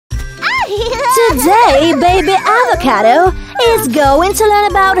Today, baby Avocado is going to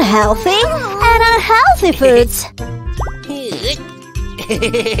learn about healthy and unhealthy foods.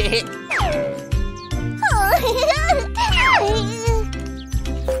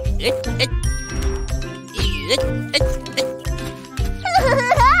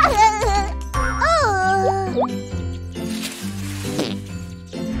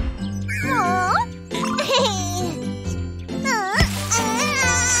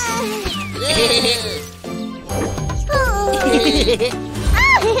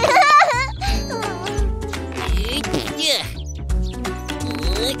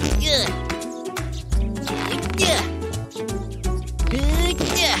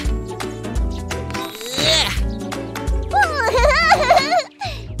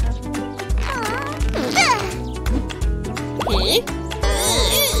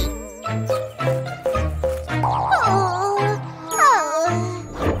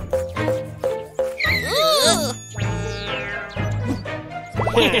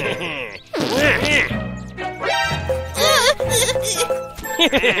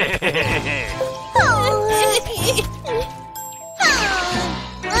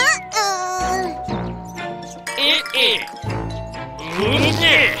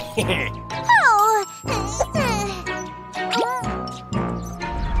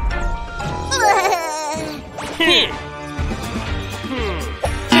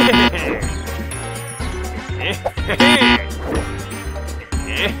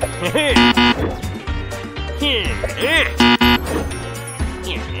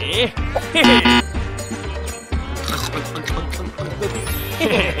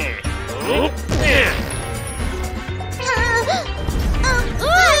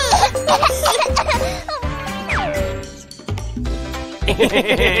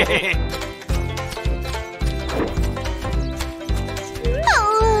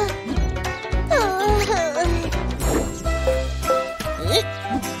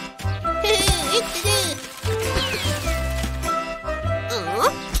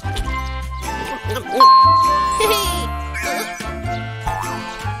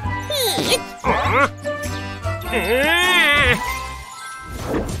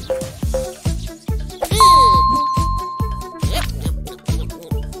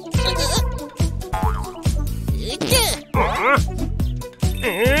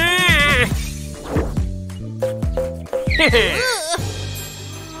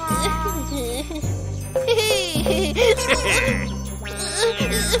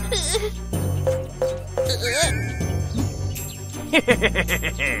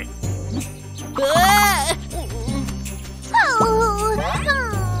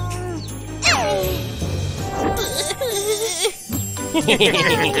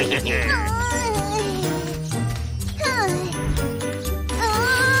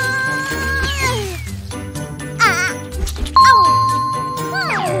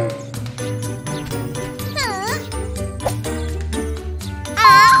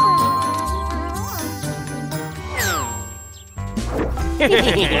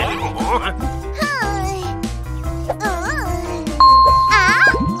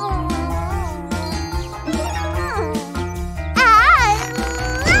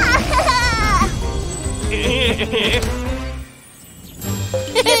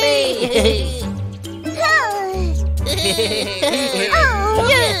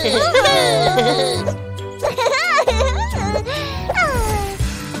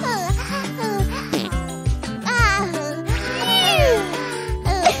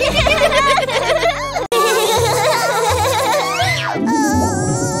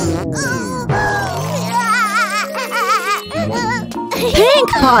 Pink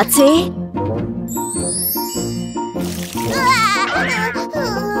Potty.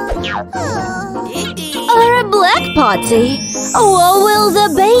 Or a black Potty. What will the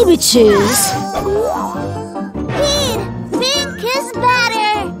baby choose? Pink is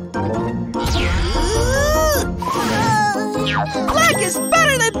better. Black is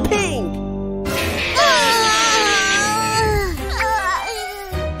better than pink.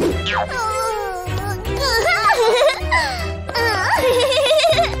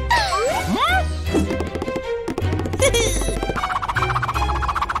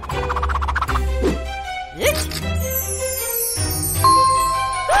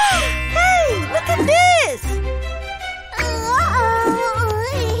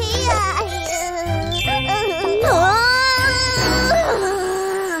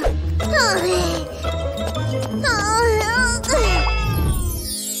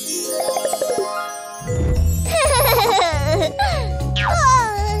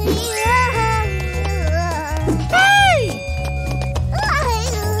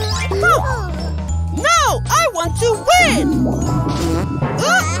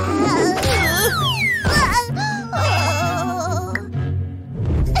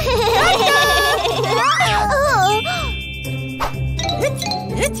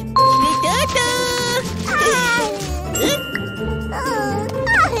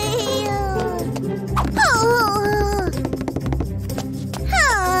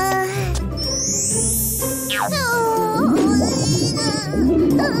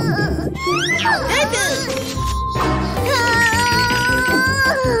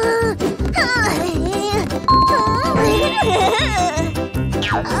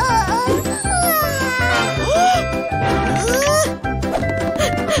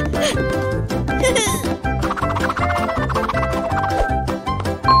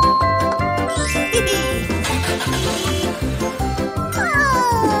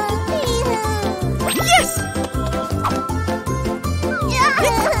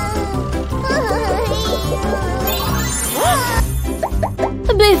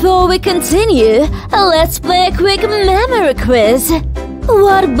 Before we continue, let's play a quick memory quiz.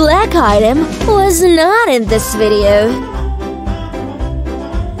 What black item was not in this video?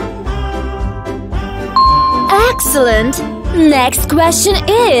 Excellent! Next question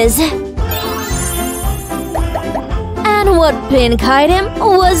is… And what pink item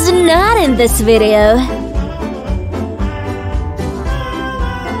was not in this video?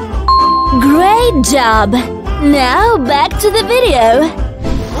 Great job! Now back to the video.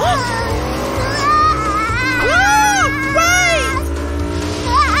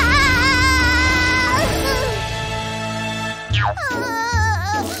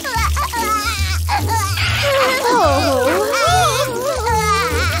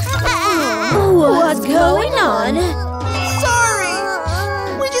 What's going on? Sorry!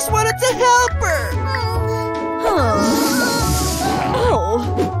 We just wanted to help her!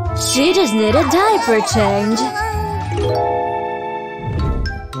 Oh, she just needed a diaper change.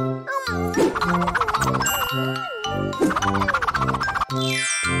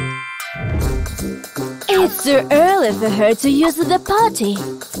 It's too early for her to use the potty.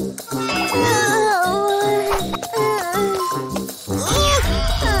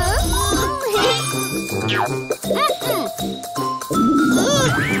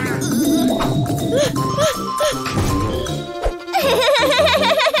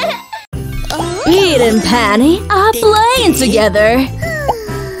 Pete and Penny are playing together.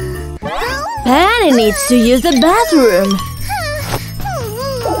 Penny needs to use the bathroom.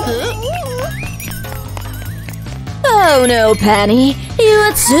 Oh no, Penny. You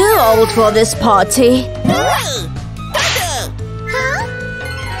are too old for this potty.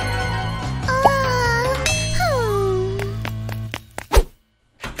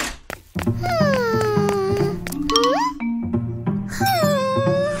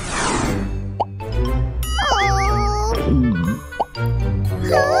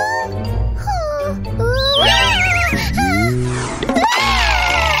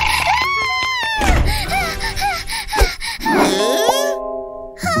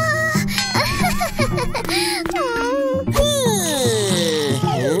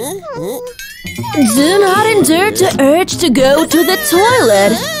 Do not endure the urge to go to the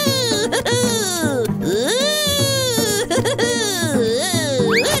toilet.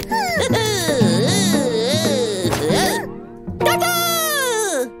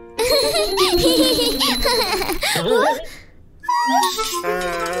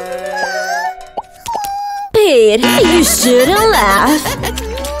 Pete, you shouldn't laugh.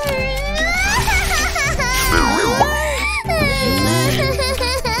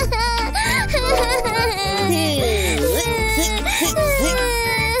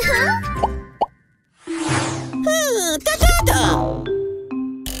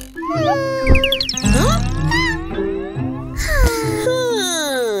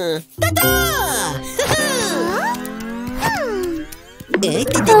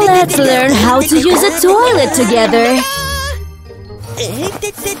 Let's learn how to use a toilet together.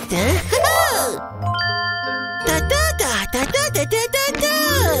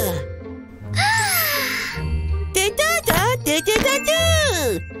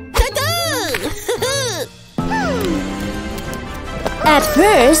 At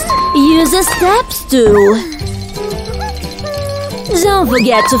first, use a step stool. Don't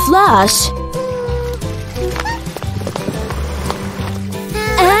forget to flush.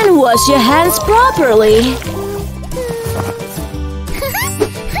 And wash your hands properly.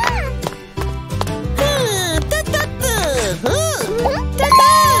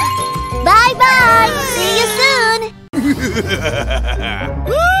 Bye-bye! See you soon!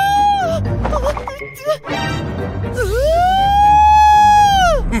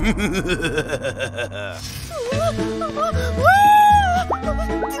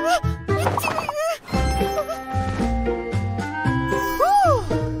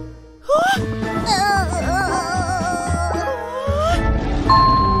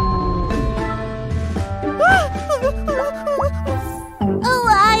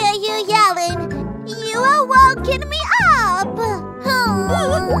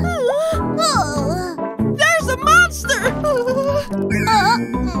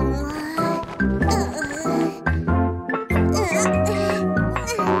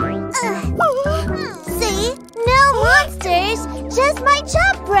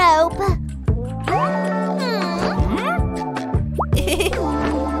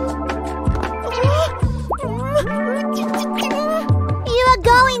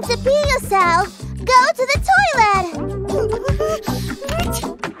 yourself. Go to the toilet.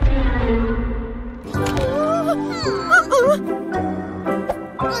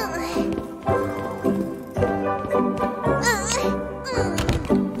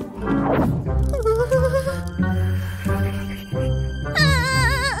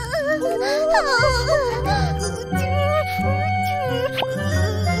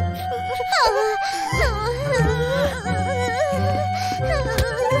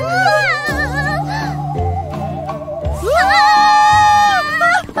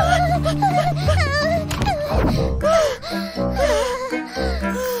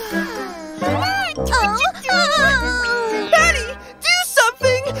 Patty, do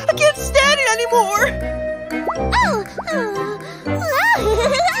something! I can't stand it anymore!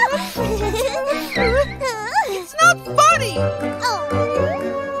 It's not funny!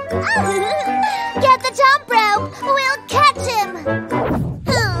 Get the jump rope! We'll catch him!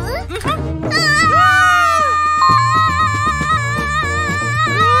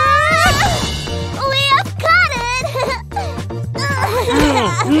 We have caught it!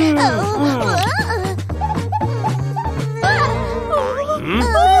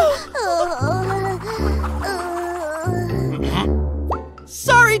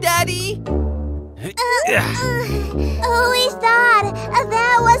 Sorry, Daddy! We thought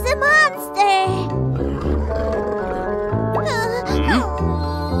that was a monster!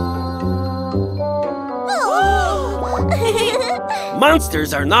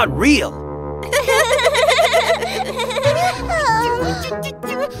 Monsters are not real.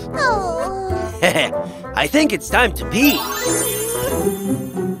 I think it's time to pee.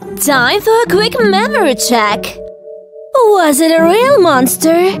 Time for a quick memory check. Was it a real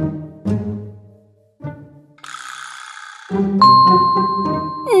monster?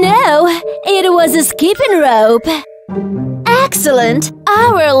 No, it was a skipping rope. Excellent.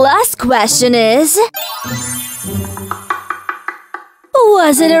 Our last question is...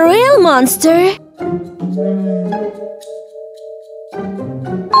 Was it a real monster?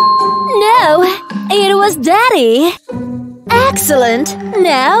 No, it was Daddy. Excellent.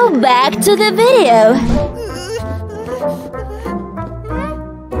 Now back to the video.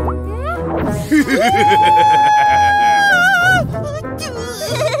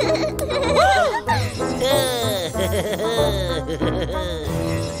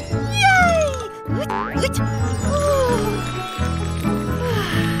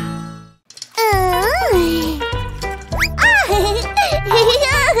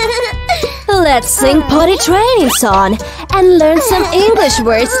 Let's sing potty training song and learn some English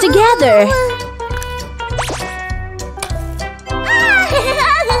words together.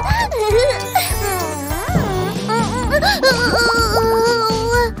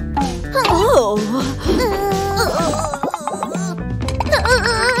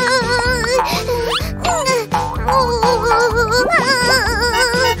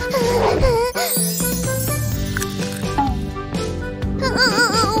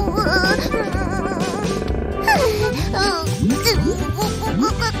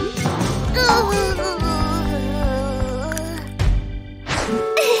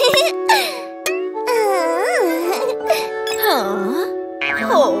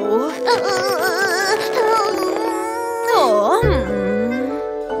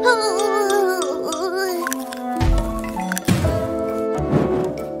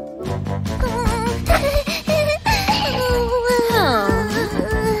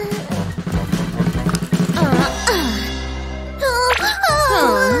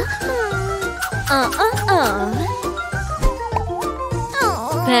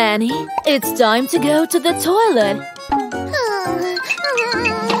 Penny, it's time to go to the toilet.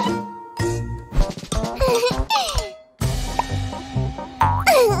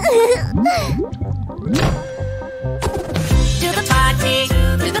 To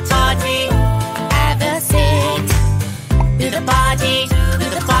the potty, have a seat. To the potty,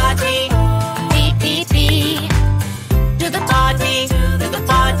 pee, pee, pee. To the potty,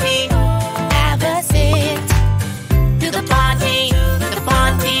 have a seat. To the potty,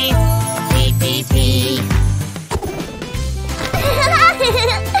 pee, pee, pee.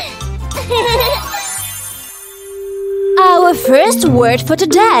 Our first word for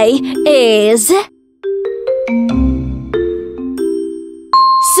today is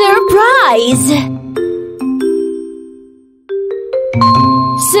surprise.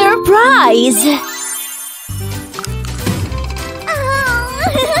 Surprise.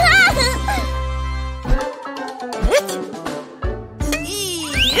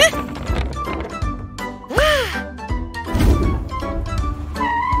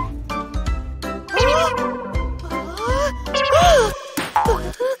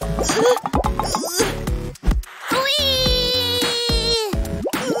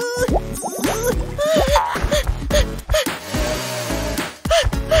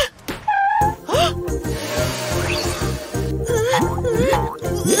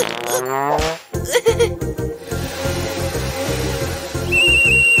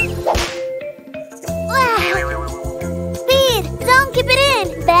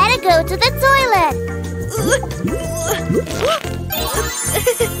 go to the toilet.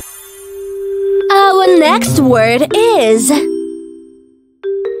 Our next word is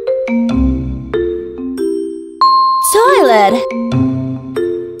toilet.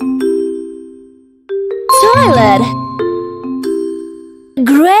 Toilet.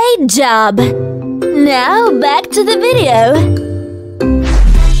 Great job! Now back to the video.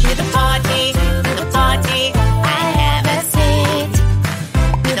 To the potty, I have a seat.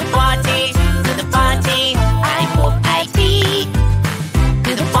 To the potty, I hope I pee.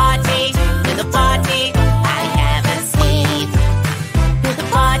 To the potty, I have a seat. To the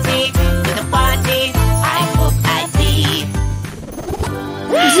potty, I hope I pee.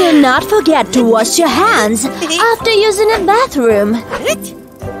 Do not forget to wash your hands after using a bathroom.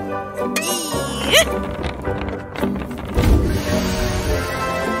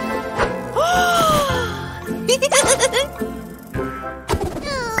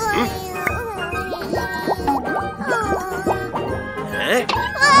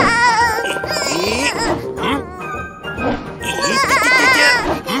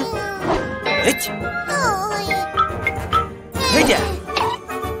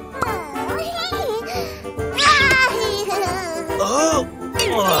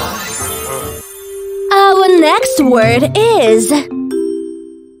 Our next word is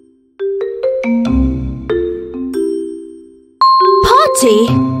potty.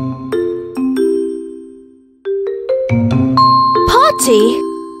 Potty.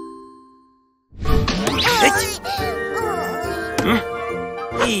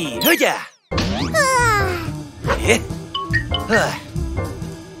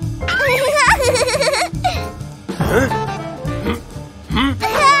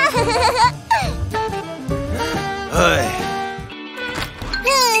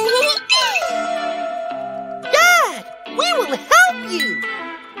 Dad, we will help you.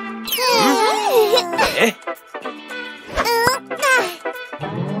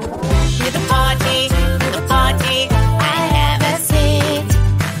 To the potty, I have a seat.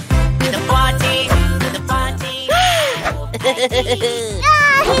 To the potty, I hope I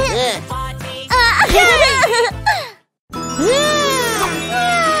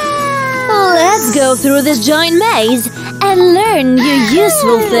Let's go through this giant maze and learn new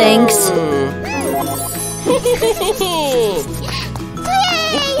useful things.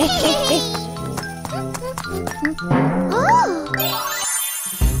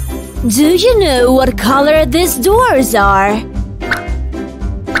 Do you know what color these doors are?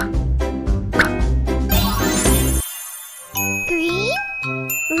 Green,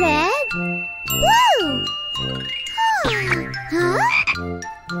 red, blue. Huh?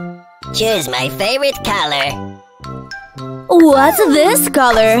 Choose my favorite color. What's this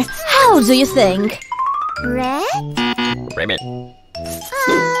color? How do you think? Red? Ribbit.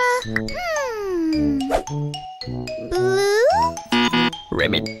 Blue?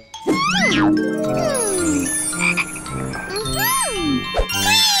 Ribbit. Green!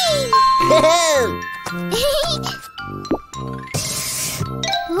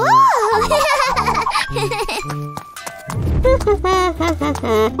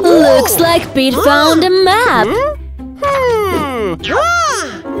 Looks like Pete found a map.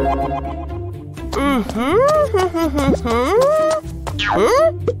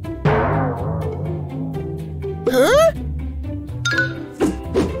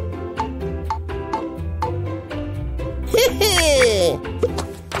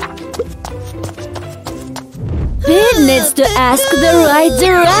 Pete needs to ask the right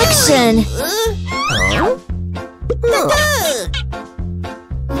direction.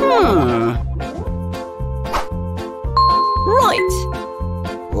 Right.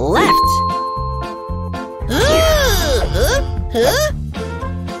 Left. Huh?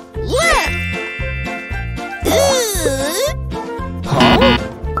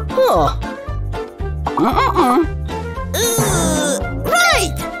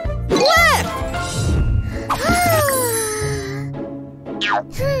 Right! Left!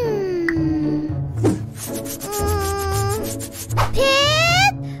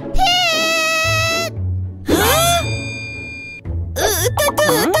 Pit! Pit!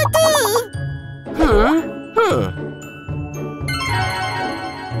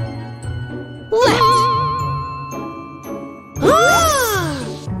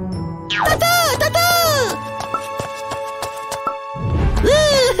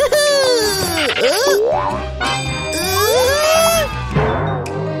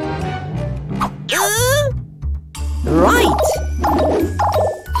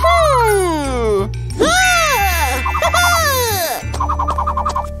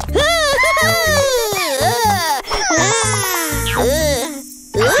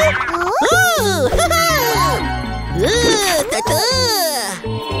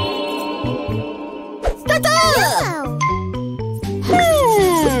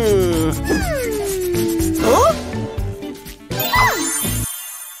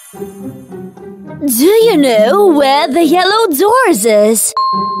 Do you know where the yellow doors is?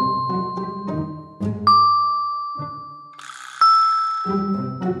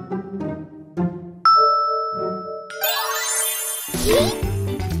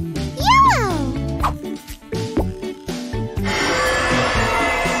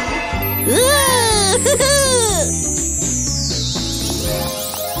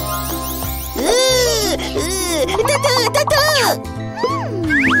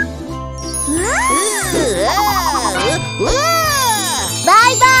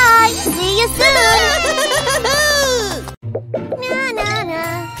 Bye-bye! See you soon!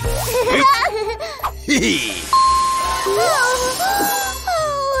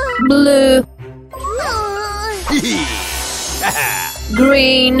 Blue.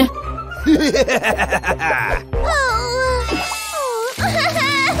 Green.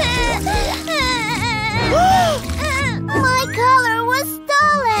 My color was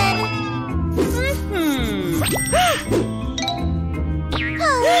stolen!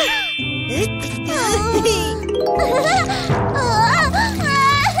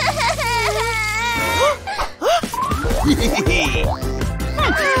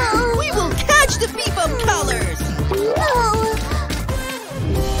 We will catch the thief of colors!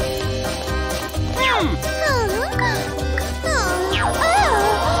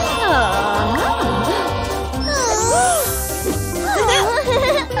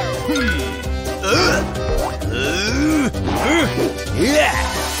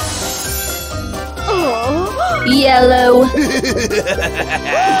 Yellow.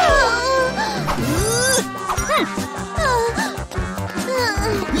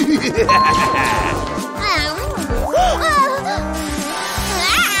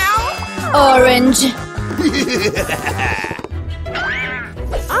 Orange.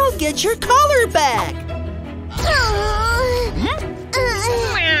 I'll get your collar back!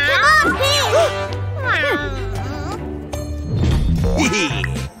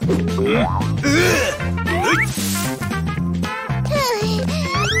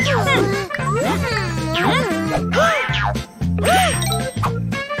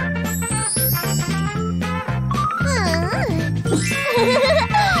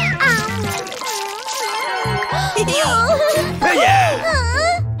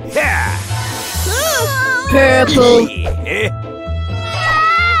 Purple.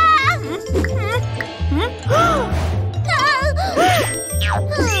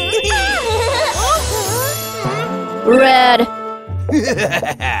 Red.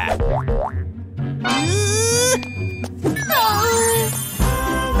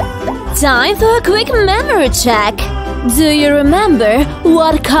 Time for a quick memory check. Do you remember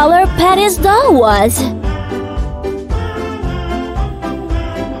what color Patty's doll was?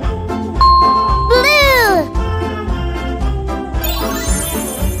 Blue!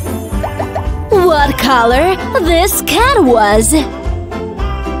 What color this cat was?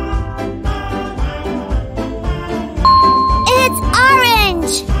 It's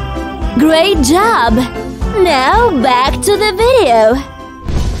orange! Great job! Now back to the video.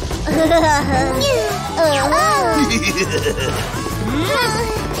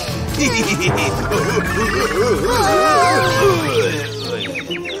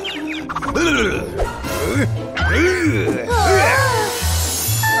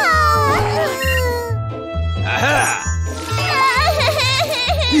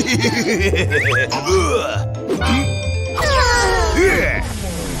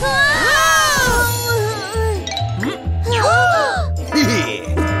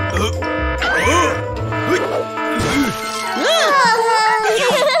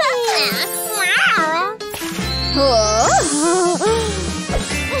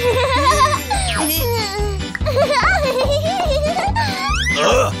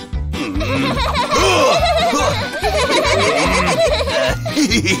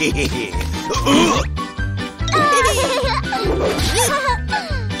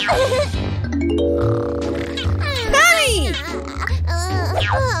 Patty!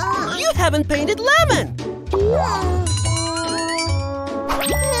 You haven't painted lemon!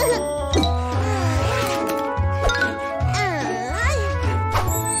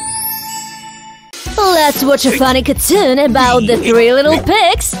 Let's watch a funny cartoon about the three little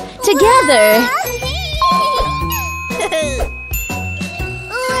pigs together.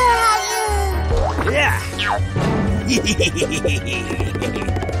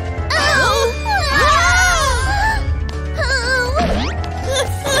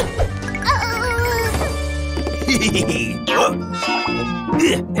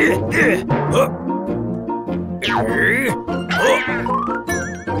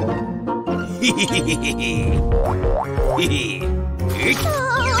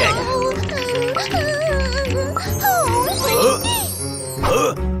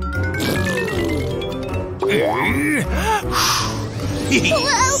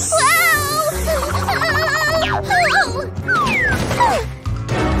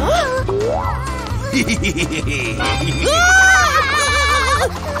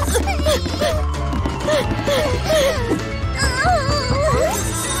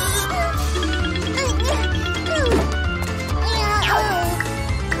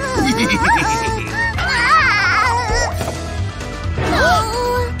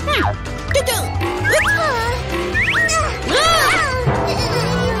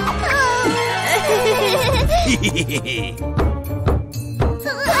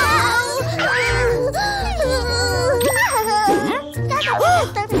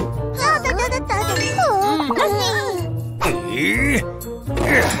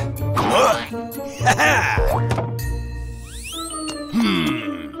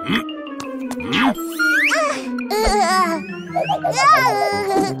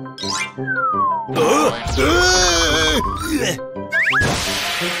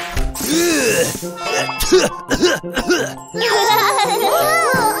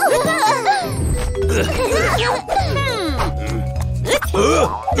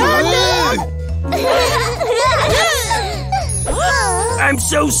 I'm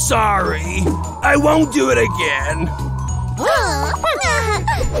so sorry. I won't do it again.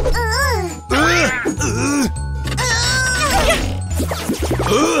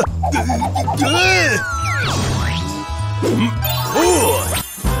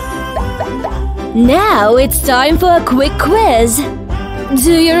 Now it's time for a quick quiz.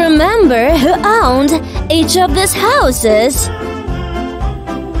 Do you remember who owned each of these houses?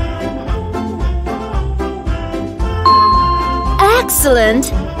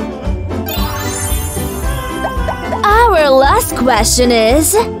 Excellent! Our last question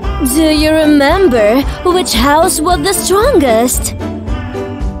is, do you remember which house was the strongest?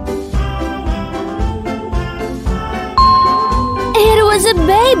 It was a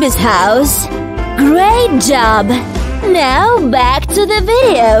baby's house. Great job! Now back to the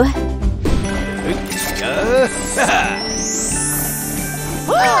video.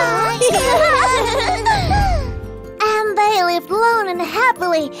 And they lived long and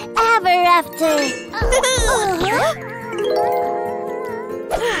happily ever after.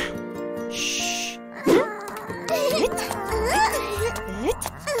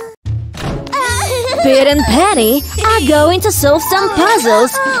 Pete and Penny are going to solve some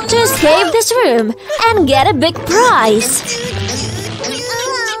puzzles to escape this room and get a big prize.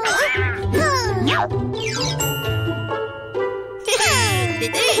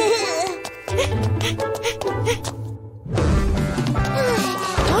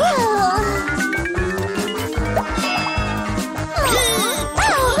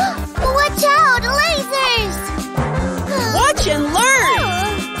 Watch out, lasers! Watch and learn!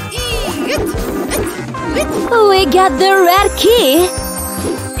 We got the red key.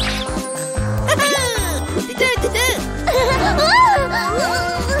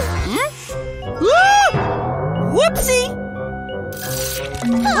 Whoopsie!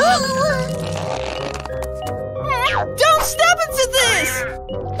 Don't step into this!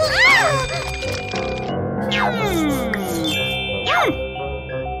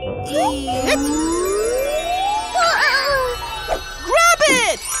 Grab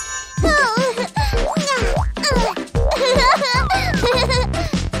it!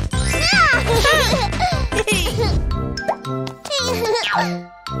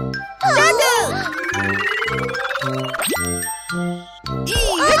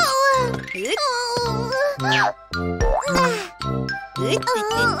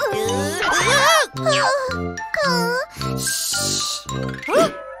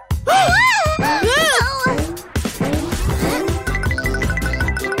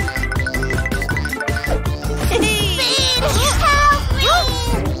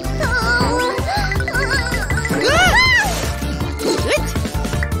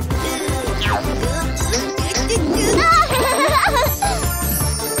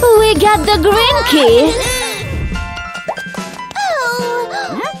 We got the green key.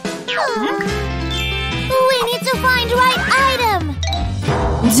 We need to find right item.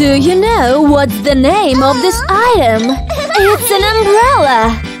 Do you know what's the name of this item? It's an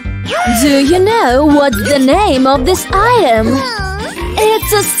umbrella. Do you know what's the name of this item?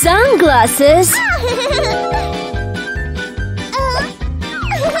 It's a sunglasses.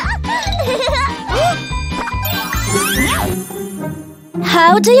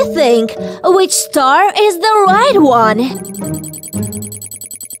 How do you think? Which star is the right one?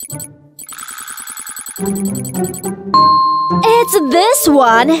 It's this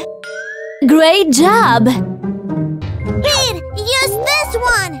one. Great job. Pete, use this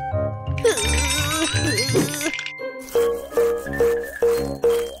one.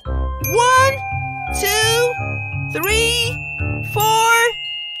 1, 2, 3, 4,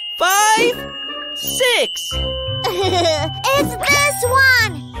 5, 6. It's this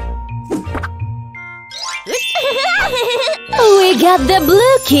one. We got the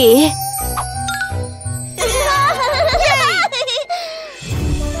blue key.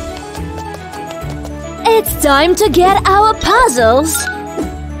 It's time to get our puzzles.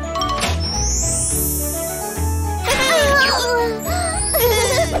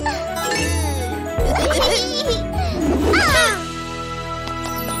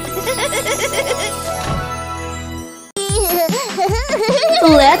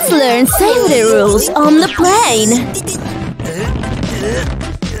 Let's learn safety rules on the plane.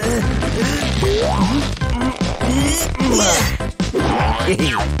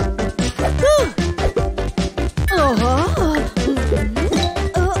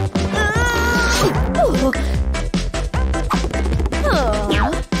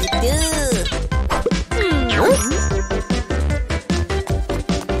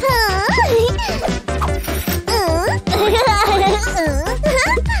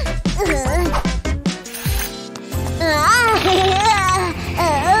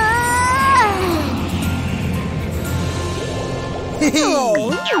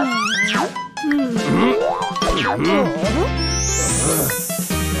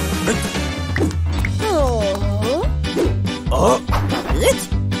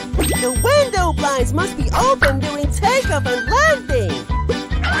 The window blinds must be open during takeoff and landing.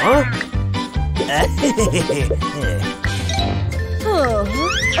 Huh?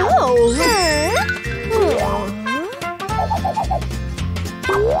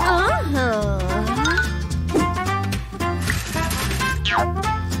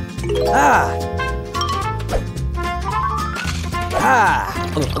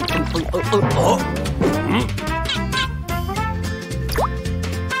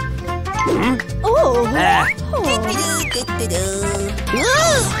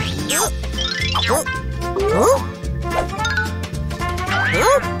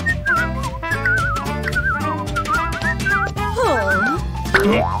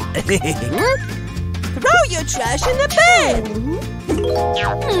 Throw your trash in the bin.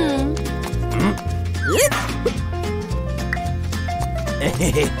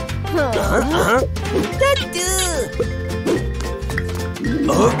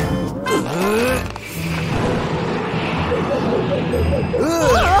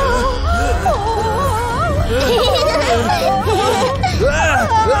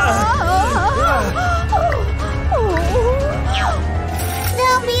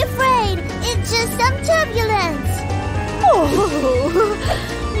 Don't be afraid. It's just some turbulence.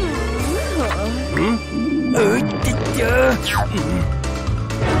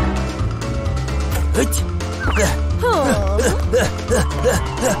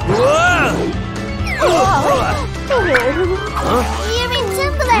 You're in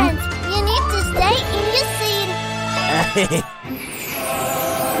turbulence. You need to stay in your seat.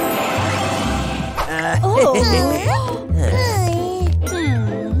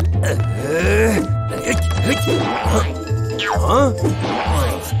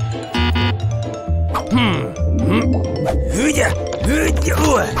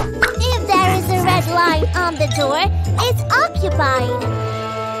 If there is a red line on the door, it's occupied.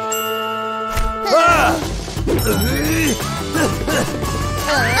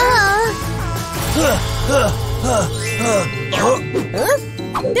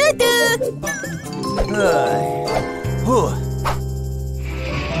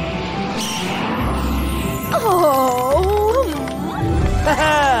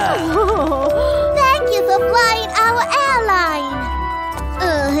 Thank you for flying our airline.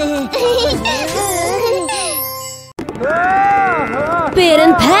 Pete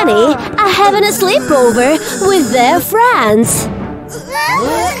and Penny are having a sleepover with their friends.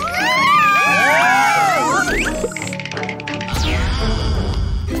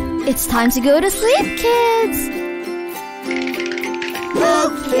 It's time to go to sleep, kids.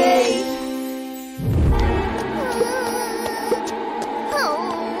 Okay.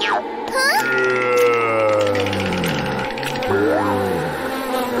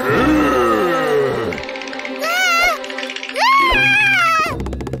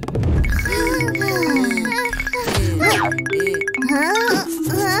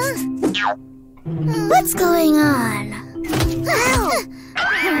 What's going on?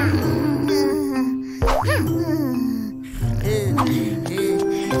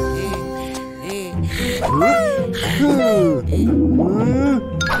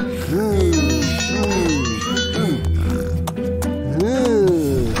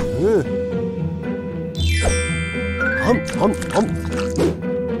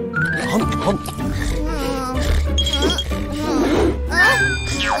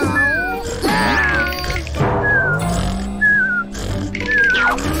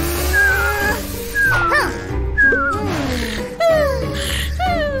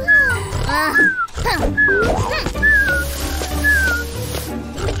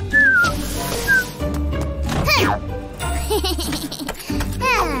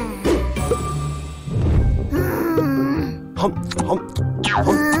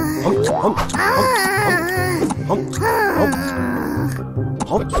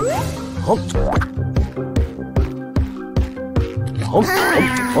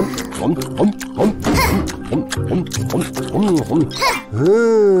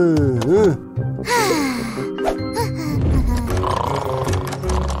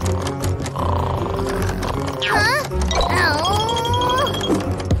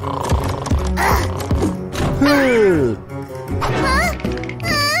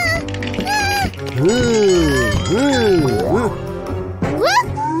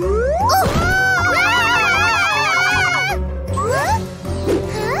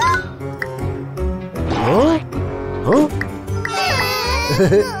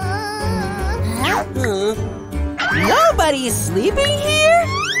 Nobody's sleeping here?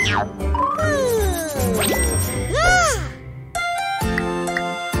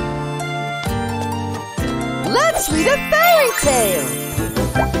 Let's read a fairy tale.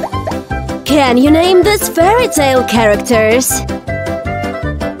 Can you name these fairy tale characters?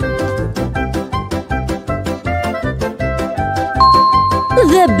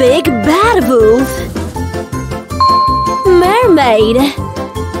 The Big Bad Wolf, Mermaid,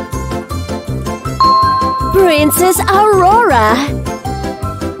 Princess Aurora.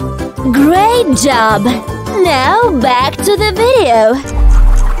 Great job! Now back to the video.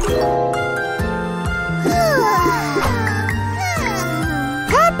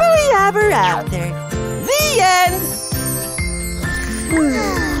 Happily ever after. The end.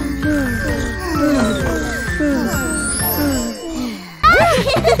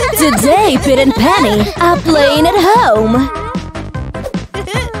 Today, Pete and Penny are playing at home.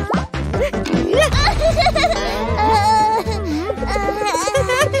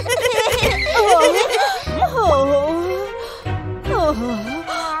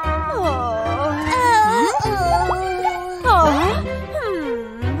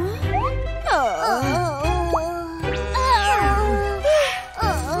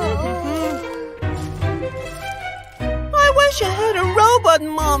 I wish I had a robot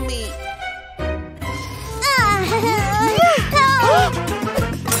mommy.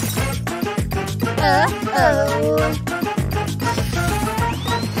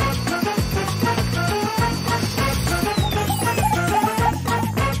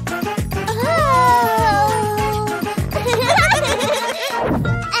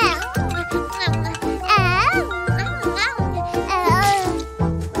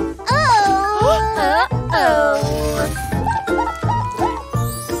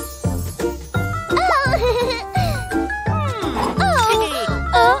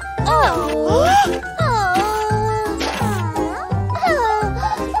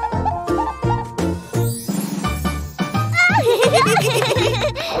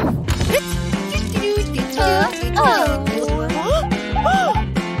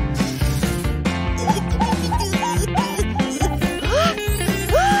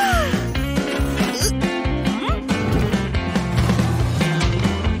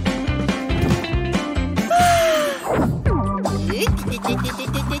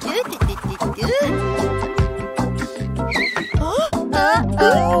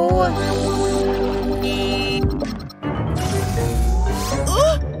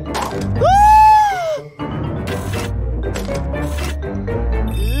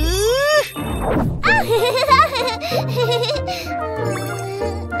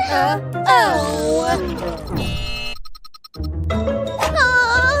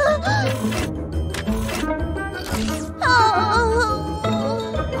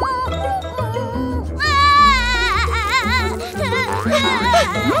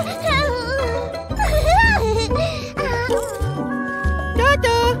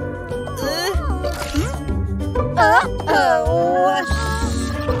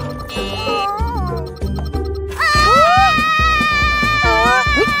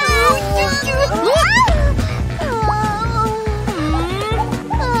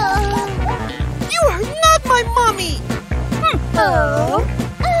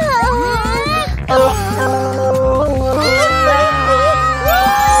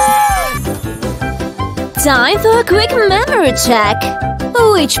 Time for a quick memory check.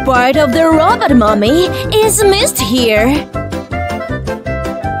 Which part of the robot mommy is missed here?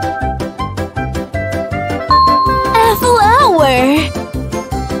 A flower!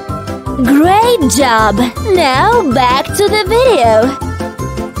 Great job! Now back to the video.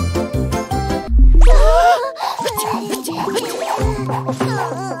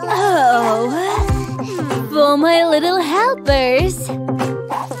 Oh, for my little helpers.